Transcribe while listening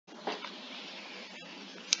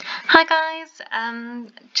Hi guys,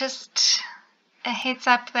 just a heads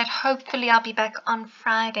up that hopefully I'll be back on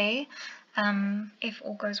Friday, if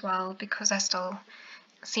all goes well, because I still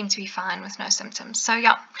seem to be fine with no symptoms. So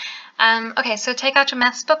yeah, okay, so take out your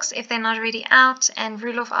maths books if they're not already out and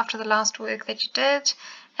rule off after the last work that you did,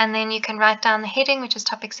 and then you can write down the heading, which is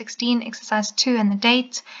topic 16, exercise 2, and the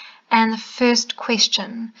date, and the first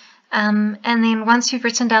question. And then once you've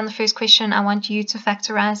written down the first question, I want you to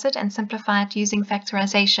factorize it and simplify it using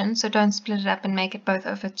factorization. So don't split it up and make it both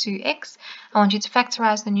over 2x. I want you to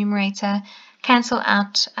factorize the numerator, cancel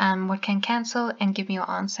out what can cancel, and give me your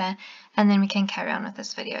answer. And then we can carry on with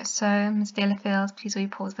this video. So Ms. Delafield, please will you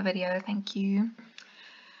pause the video? Thank you.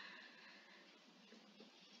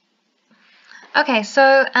 Okay,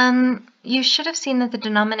 so you should have seen that the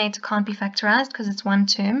denominator can't be factorized because it's one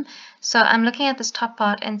term. So I'm looking at this top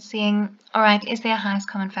part and seeing, all right, is there a highest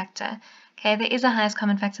common factor? Okay, there is a highest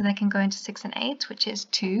common factor that can go into 6 and 8, which is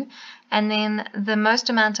 2. And then the most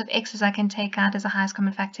amount of x's I can take out as a highest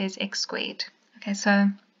common factor is x squared. Okay, so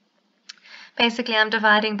basically I'm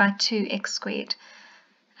dividing by 2x squared.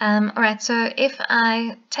 Alright, so if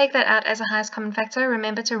I take that out as a highest common factor,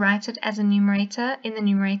 remember to write it as a numerator in the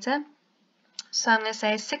numerator. So I'm going to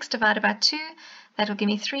say 6 divided by 2, that will give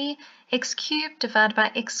me 3. X cubed divided by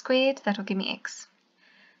x squared, that will give me x.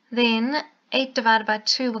 Then 8 divided by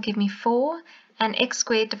 2 will give me 4, and x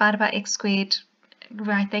squared divided by x squared,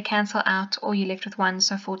 right, they cancel out, or you're left with 1,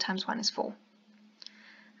 so 4 times 1 is 4.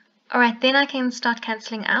 Alright, then I can start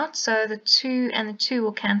cancelling out, so the 2 and the 2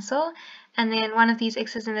 will cancel, and then one of these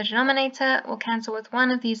x's in the denominator will cancel with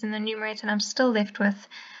one of these in the numerator, and I'm still left with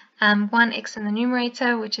 1x in the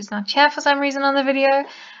numerator, which is not here for some reason on the video.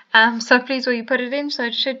 So please will you put it in, so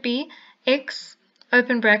it should be x,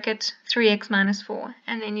 open bracket, 3x minus 4,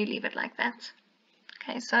 and then you leave it like that.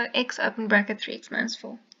 Okay, so x, open bracket, 3x minus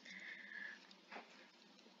 4.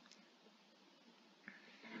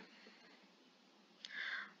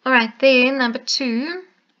 Alright, then number 2.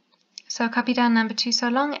 So copy down number 2 so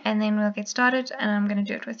long, and then we'll get started, and I'm going to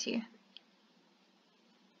do it with you.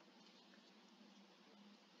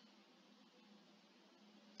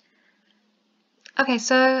 Okay,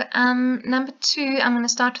 so number 2, I'm going to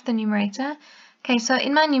start with the numerator. Okay, so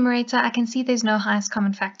in my numerator, I can see there's no highest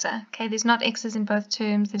common factor. Okay, there's not x's in both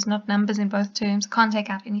terms, there's not numbers in both terms, can't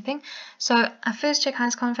take out anything. So I first check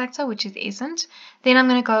highest common factor, which is isn't. Then I'm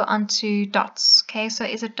going to go on to dots. Okay, so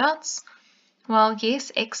is it dots? Well,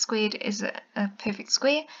 yes, x squared is a perfect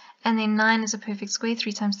square, and then 9 is a perfect square,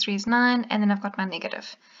 3 times 3 is 9, and then I've got my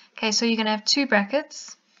negative. Okay, so you're going to have two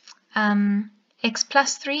brackets, x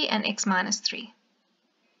plus 3 and x minus 3.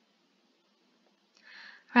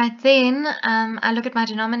 Right, then I look at my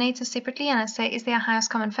denominator separately and I say, is there a highest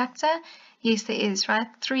common factor? Yes, there is, right?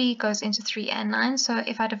 3 goes into 3 and 9, so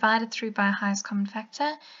if I divide it through by a highest common factor,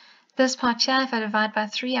 this part here, if I divide by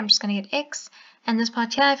 3, I'm just going to get x, and this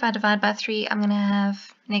part here, if I divide by 3, I'm going to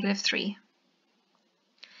have negative 3.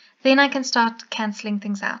 Then I can start cancelling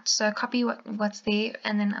things out. So copy what's there,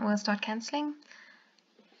 and then we'll start cancelling.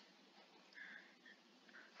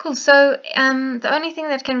 Cool, so the only thing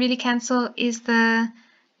that can really cancel is the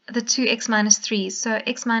 2x minus 3. So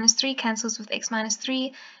x minus 3 cancels with x minus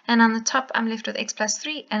 3, and on the top I'm left with x plus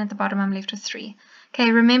 3, and at the bottom I'm left with 3.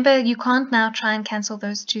 Okay, remember you can't now try and cancel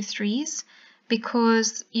those two 3's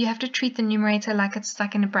because you have to treat the numerator like it's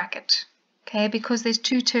like in a bracket. Okay, because there's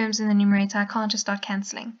two terms in the numerator, I can't just start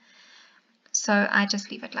cancelling. So I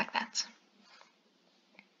just leave it like that.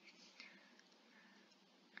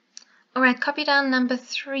 Alright, copy down number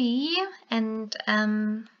 3, and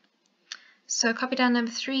so copy down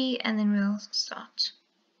number 3 and then we'll start.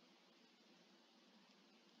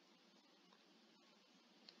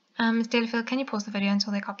 Ms. Delafield, can you pause the video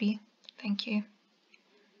until they copy? Thank you.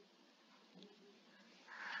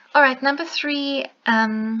 Alright, number 3.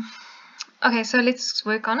 Okay, so let's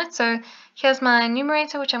work on it. So here's my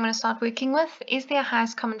numerator, which I'm going to start working with. Is there a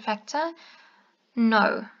highest common factor?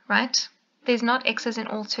 No, right? There's not x's in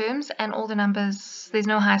all terms, and all the numbers, there's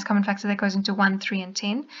no highest common factor that goes into 1, 3, and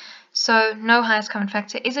 10. So no highest common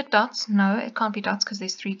factor. Is it dots? No, it can't be dots because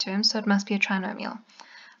there's 3 terms, so it must be a trinomial.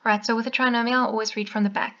 Right, so with a trinomial, I'll always read from the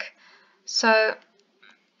back. So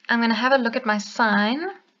I'm going to have a look at my sign,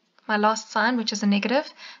 my last sign, which is a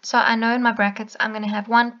negative. So I know in my brackets, I'm going to have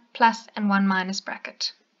 1 plus and 1 minus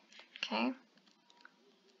bracket. Okay.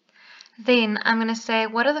 Then I'm going to say,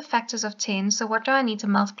 what are the factors of 10? So what do I need to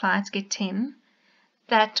multiply to get 10?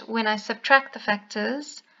 That when I subtract the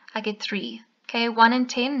factors, I get 3. Okay, 1 and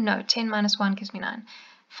 10? No, 10 minus 1 gives me 9.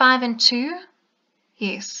 5 and 2?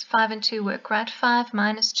 Yes, 5 and 2 work, right? 5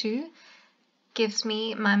 minus 2 gives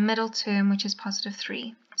me my middle term, which is positive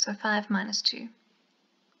 3. So 5 minus 2.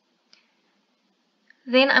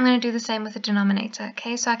 Then I'm going to do the same with the denominator.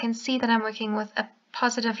 Okay, so I can see that I'm working with a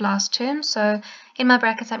positive last term. So in my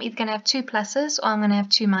brackets, I'm either going to have 2 pluses or I'm going to have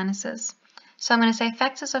 2 minuses. So I'm going to say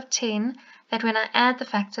factors of 10, that when I add the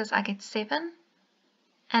factors, I get 7.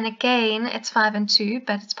 And again, it's 5 and 2,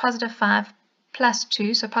 but it's positive 5 plus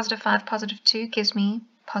 2. So positive 5, positive 2 gives me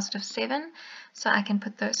positive 7. So I can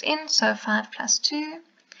put those in. So 5 plus 2.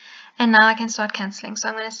 And now I can start cancelling. So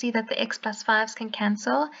I'm going to see that the x plus 5s can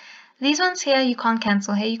cancel. These ones here you can't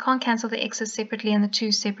cancel. Here you can't cancel the x's separately and the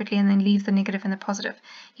 2's separately and then leave the negative and the positive.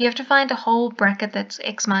 You have to find a whole bracket that's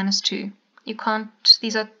x minus 2. You can't,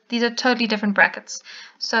 these are totally different brackets.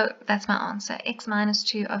 So that's my answer, x minus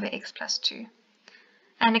 2 over x plus 2.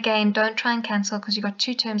 And again, don't try and cancel because you've got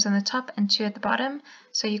 2 terms on the top and 2 at the bottom.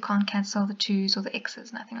 So you can't cancel the 2's or the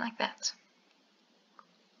x's, nothing like that.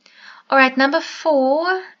 Alright, number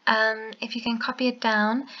 4, if you can copy it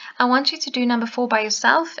down, I want you to do number 4 by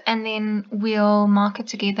yourself and then we'll mark it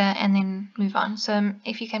together and then move on. So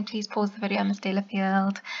if you can please pause the video, Ms.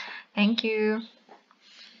 Delafield. Thank you.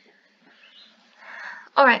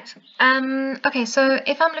 Alright, okay, so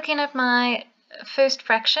if I'm looking at my first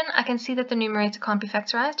fraction, I can see that the numerator can't be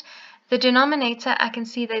factorized. The denominator, I can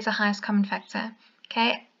see there's a highest common factor.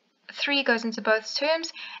 Okay. 3 goes into both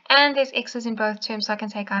terms, and there's x's in both terms, so I can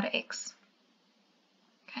take out an x.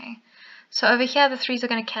 Okay, so over here the 3's are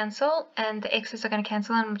going to cancel, and the x's are going to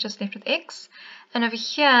cancel, and I'm just left with x. And over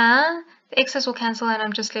here, the x's will cancel, and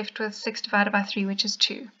I'm just left with 6 divided by 3, which is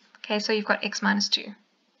 2. Okay, so you've got x minus 2.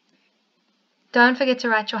 Don't forget to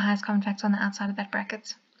write your highest common factor on the outside of that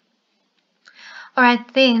bracket.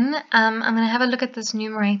 Alright, then I'm going to have a look at this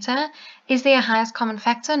numerator. Is there a highest common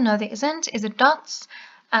factor? No, there isn't. Is it dots?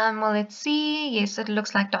 Well, let's see. Yes, it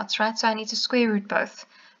looks like dots, right? So I need to square root both.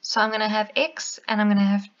 So I'm going to have x and I'm going to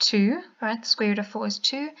have 2, right? The square root of 4 is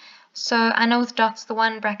 2. So I know with dots, the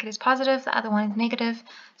one bracket is positive, the other one is negative.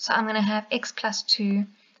 So I'm going to have x plus 2,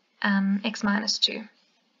 x minus 2.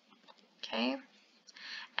 Okay.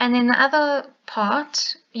 And then the other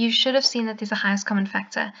part, you should have seen that there's a highest common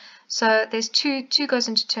factor. So there's 2 goes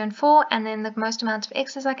into term 4, and then the most amount of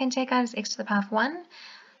x's I can take out is x to the power of 1.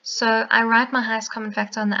 So I write my highest common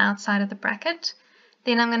factor on the outside of the bracket.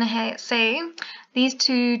 Then I'm going to say these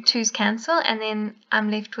 2's cancel, and then I'm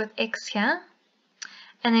left with x here.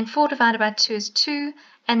 And then 4 divided by 2 is 2,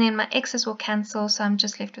 and then my x's will cancel, so I'm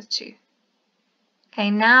just left with 2. Okay,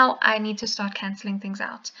 now I need to start cancelling things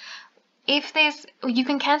out. You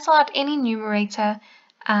can cancel out any numerator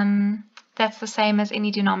that's the same as any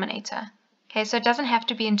denominator. Okay, so it doesn't have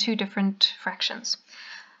to be in 2 different fractions.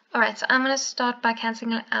 Alright, so I'm going to start by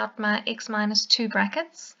cancelling out my x minus 2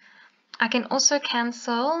 brackets. I can also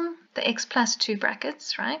cancel the x plus 2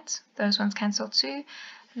 brackets, right? Those ones cancel too.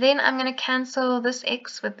 Then I'm going to cancel this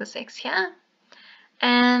x with this x here.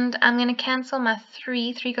 And I'm going to cancel my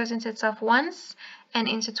 3. 3 goes into itself once and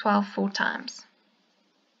into 12 4 times.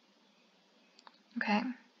 Okay.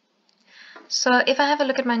 So if I have a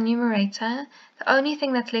look at my numerator, the only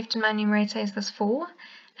thing that's left in my numerator is this 4.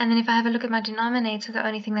 And then if I have a look at my denominator, the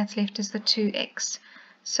only thing that's left is the 2x.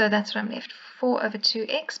 So that's what I'm left, 4 over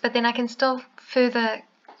 2x. But then I can still further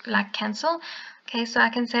cancel. Okay, so I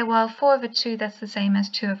can say, well, 4 over 2, that's the same as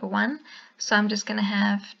 2 over 1. So I'm just going to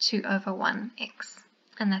have 2 over 1x.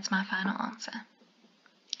 And that's my final answer.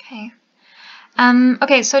 Okay.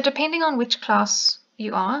 Okay, so depending on which class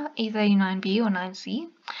you are, either you're 9B or 9C,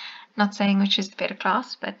 not saying which is the better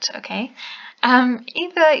class, but okay.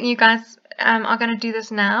 Either you guys are going to do this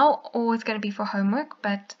now or it's going to be for homework,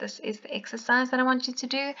 but this is the exercise that I want you to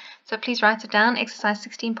do. So please write it down, exercise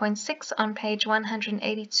 16.6 on page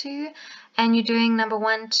 182, and you're doing number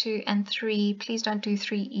 1, 2, and 3. Please don't do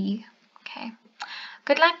 3E. Okay.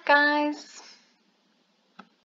 Good luck, guys.